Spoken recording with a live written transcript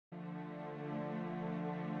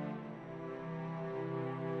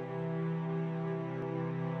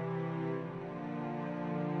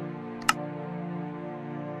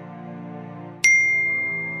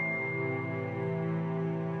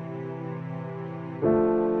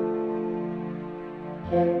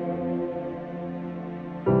This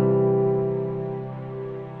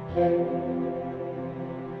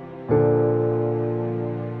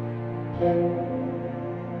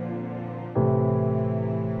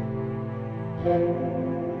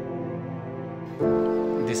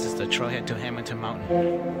is the trailhead to Hamilton Mountain.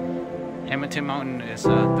 Hamilton Mountain is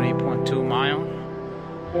 3.2 miles.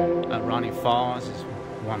 Running Falls is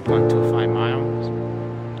 1.25 miles.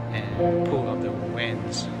 And Pool of the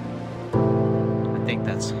Winds, I think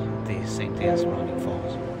that's the same thing as Running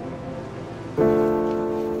Falls.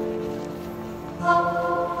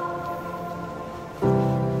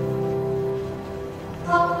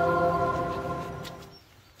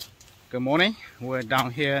 Good morning. We're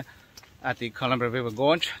down here at the Columbia River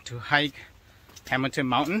Gorge to hike Hamilton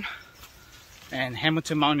Mountain. And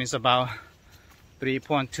Hamilton Mountain is about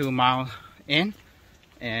 3.2 miles in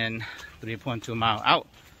and 3.2 miles out.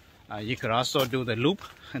 You could also do the loop,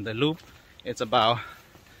 and the loop it's about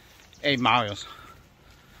 8 miles.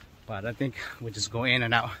 But I think we just go in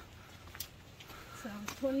and out. So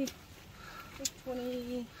 20.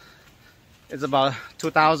 It's about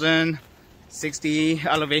 2,060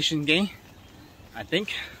 elevation gain, I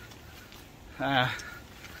think. And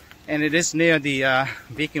it is near the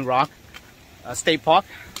Beacon Rock State Park.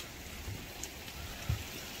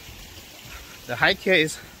 The hike here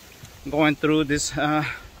is going through this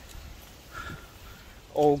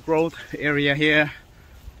old growth area here,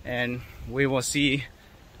 and we will see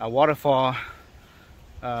a waterfall,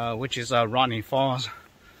 which is Running Falls,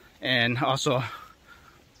 and also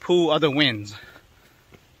Pool of the Winds.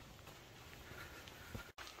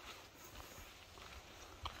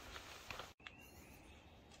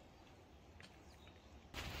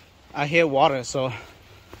 I hear water, so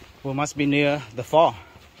we must be near the fall.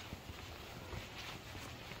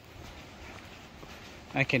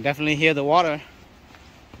 I can definitely hear the water.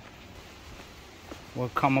 We'll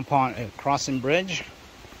come upon a crossing bridge.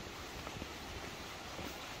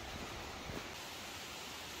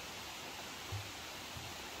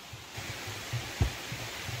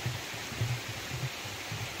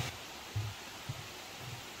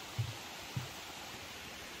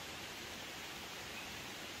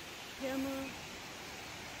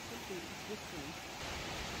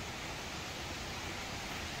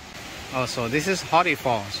 Oh, so this is Hardy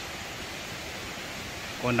Falls.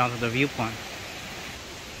 Going down to the viewpoint.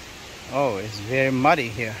 Oh, it's very muddy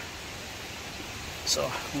here.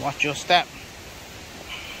 So watch your step.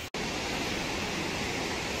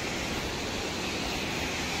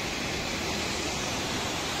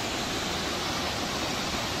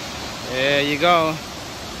 There you go.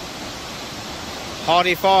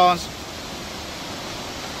 Hardy Falls.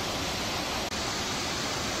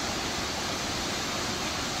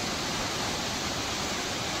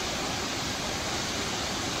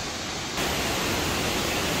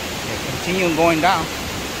 Continue going down.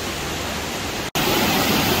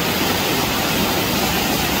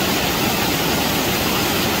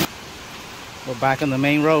 We're back on the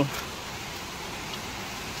main road.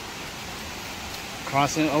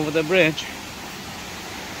 Crossing over the bridge.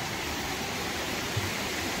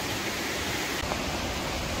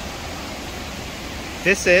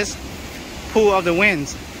 This is Pool of the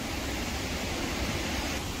Winds.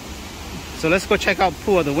 So let's go check out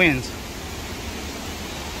Pool of the Winds.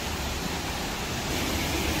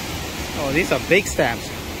 Oh, these are big stabs.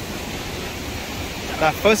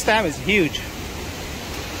 That first stab is huge.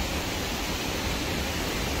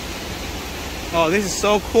 Oh, this is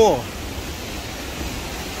so cool.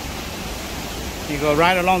 You go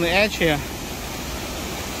right along the edge here.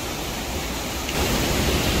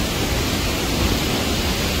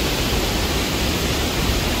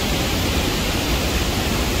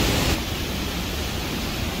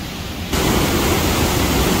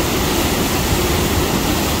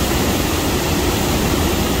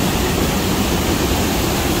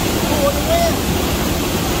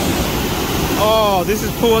 Oh, this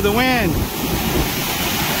is Pool of the Wind.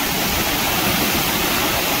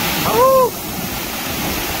 Oh!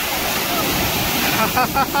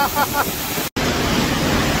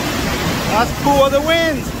 That's Pool of the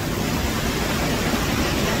Wind.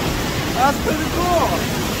 That's pretty cool.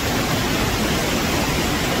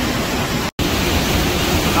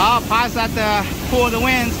 Oh, past at the Pool of the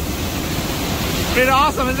Winds. Pretty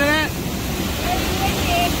awesome, isn't it?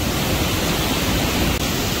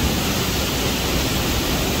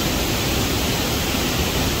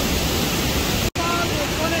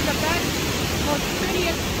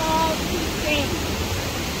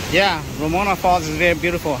 Yeah, Ramona Falls is very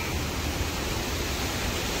beautiful.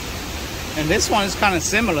 And this one is kind of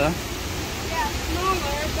similar. Yeah,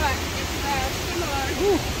 smaller, but it's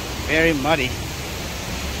similar. Ooh, very muddy.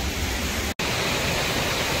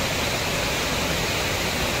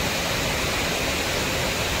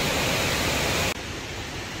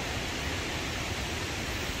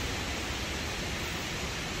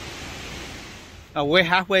 We're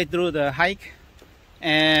halfway through the hike,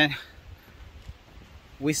 and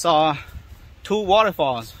we saw 2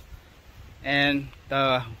 waterfalls, and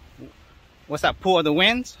the what's that, Pool of the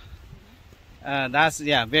Winds? That's,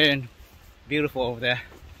 yeah, very beautiful over there.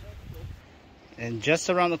 And just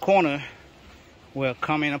around the corner, we're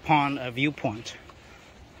coming upon a viewpoint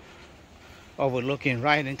overlooking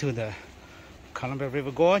right into the Columbia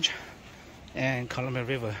River Gorge and Columbia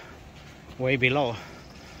River way below.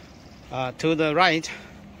 To the right,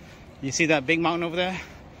 you see that big mountain over there?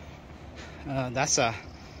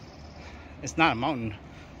 It's not a mountain,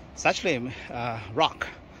 it's actually a rock.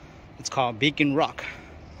 It's called Beacon Rock.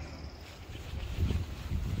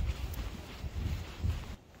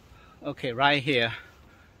 Okay, right here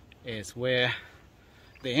is where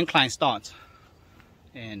the incline starts,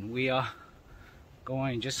 and we are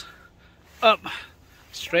going just up,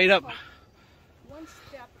 straight up. One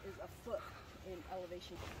step is a foot in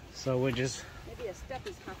elevation. So we're just Maybe a step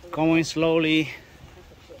is half a going slowly, half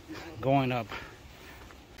a foot in elevation. going up.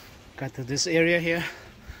 Got to this area here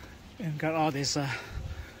and got all these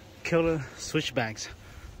killer switchbacks.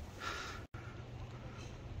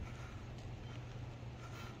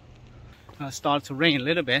 Started to rain a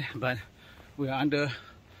little bit, but we're under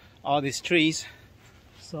all these trees,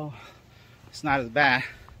 so it's not as bad.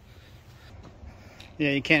 Yeah,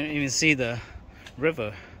 you can't even see the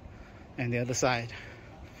river on the other side.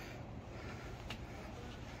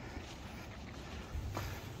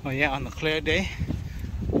 Oh yeah, on a clear day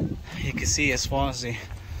you can see as far as the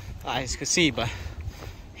eyes can see, but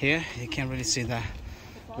here you can't really see that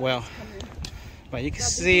well, but you can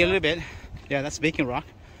see a little bit. Yeah, that's Beacon Rock.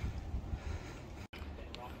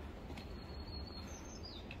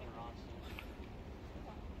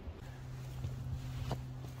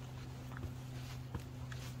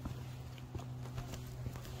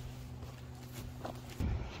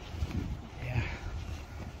 Yeah,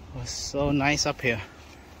 it was so nice up here.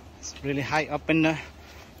 It's really high up in the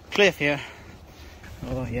cliff here.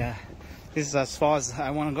 Oh yeah, this is as far as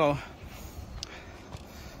I want to go.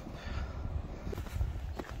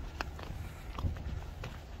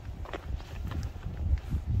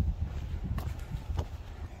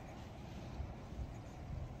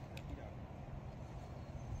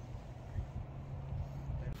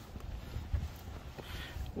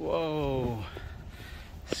 Whoa,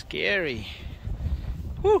 scary.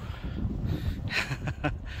 Whew.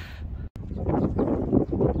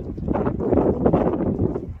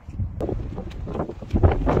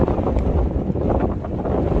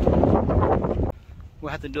 We'll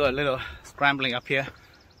have to do a little scrambling up here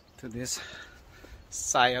to this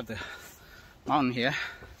side of the mountain here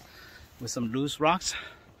with some loose rocks.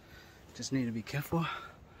 Just need to be careful.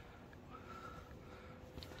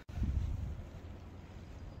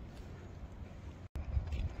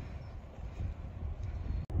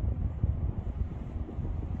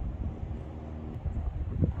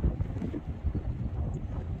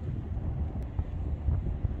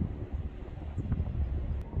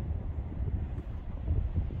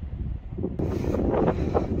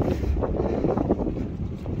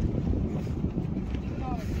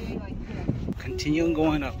 Continue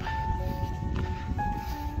going up.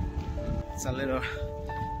 It's a little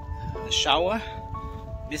shower,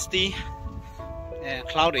 misty and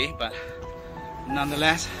cloudy, but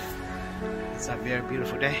nonetheless, it's a very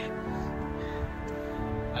beautiful day.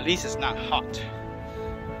 At least it's not hot.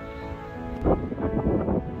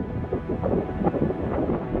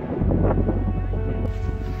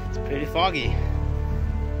 It's pretty foggy.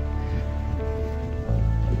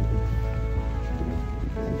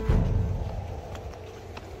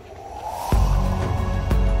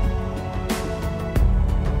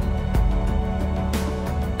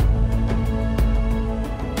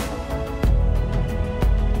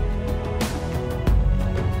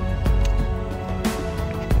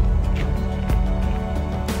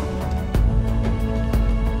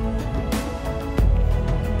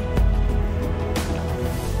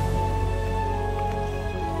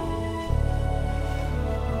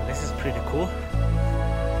 Pretty cool.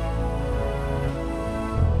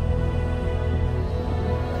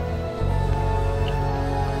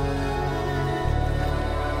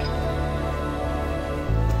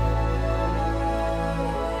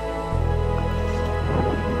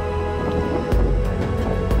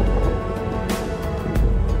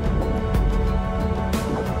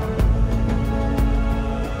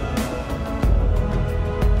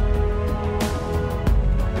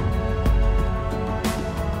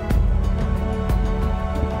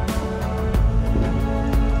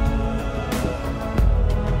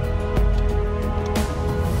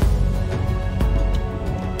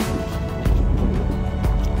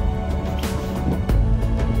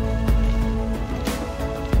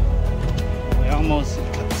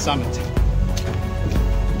 summit.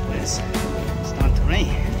 It's starting to rain.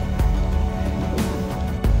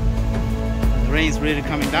 The rain is really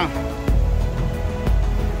coming down.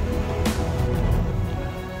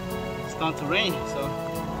 It's starting to rain, so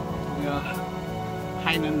we are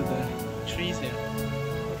hiding under the trees here.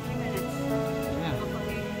 Yeah.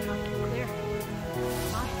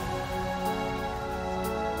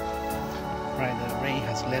 Right, the rain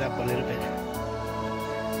has let up a little bit.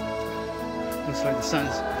 Looks like the sun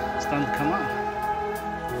is starting to come out.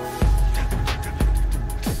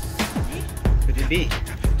 Could it be?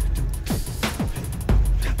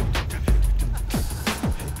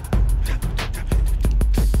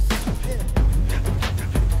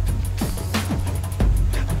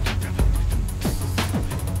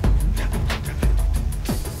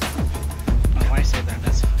 My wife said that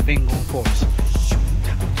that's bingo course.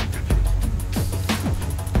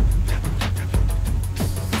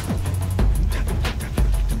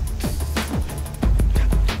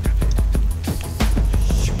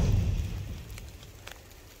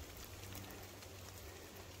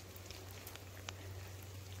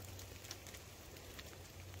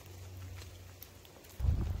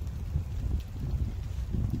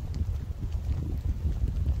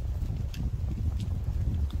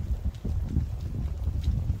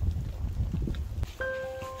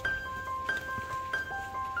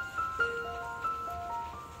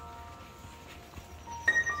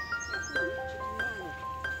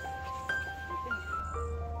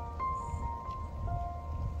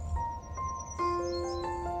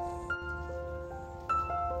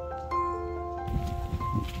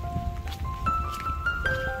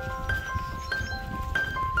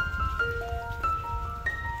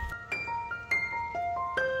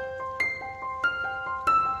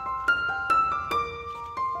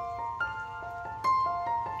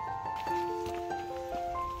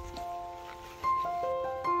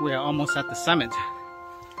 We are almost at the summit,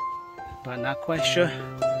 but not quite sure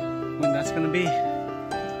when that's gonna be.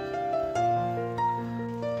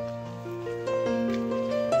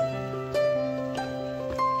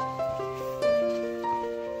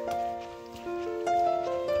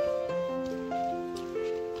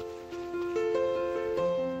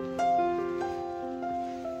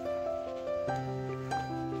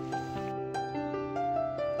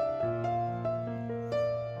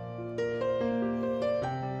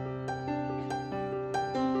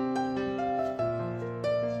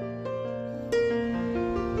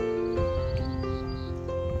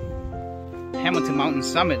 Hamilton Mountain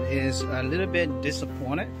Summit is a little bit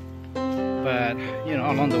disappointed, but you know,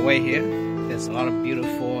 along the way here there's a lot of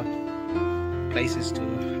beautiful places to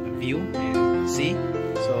view and see,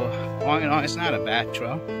 so all in all it's not a bad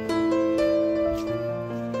trail.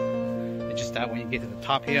 It's just that when you get to the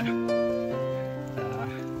top here,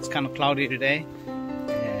 it's kind of cloudy today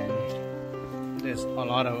and there's a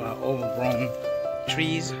lot of overgrown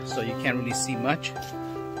trees, so you can't really see much,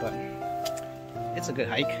 but it's a good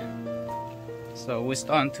hike. So we're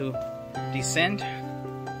starting to descend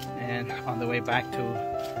and on the way back to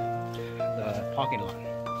the parking lot.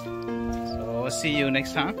 So we'll see you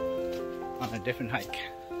next time on a different hike.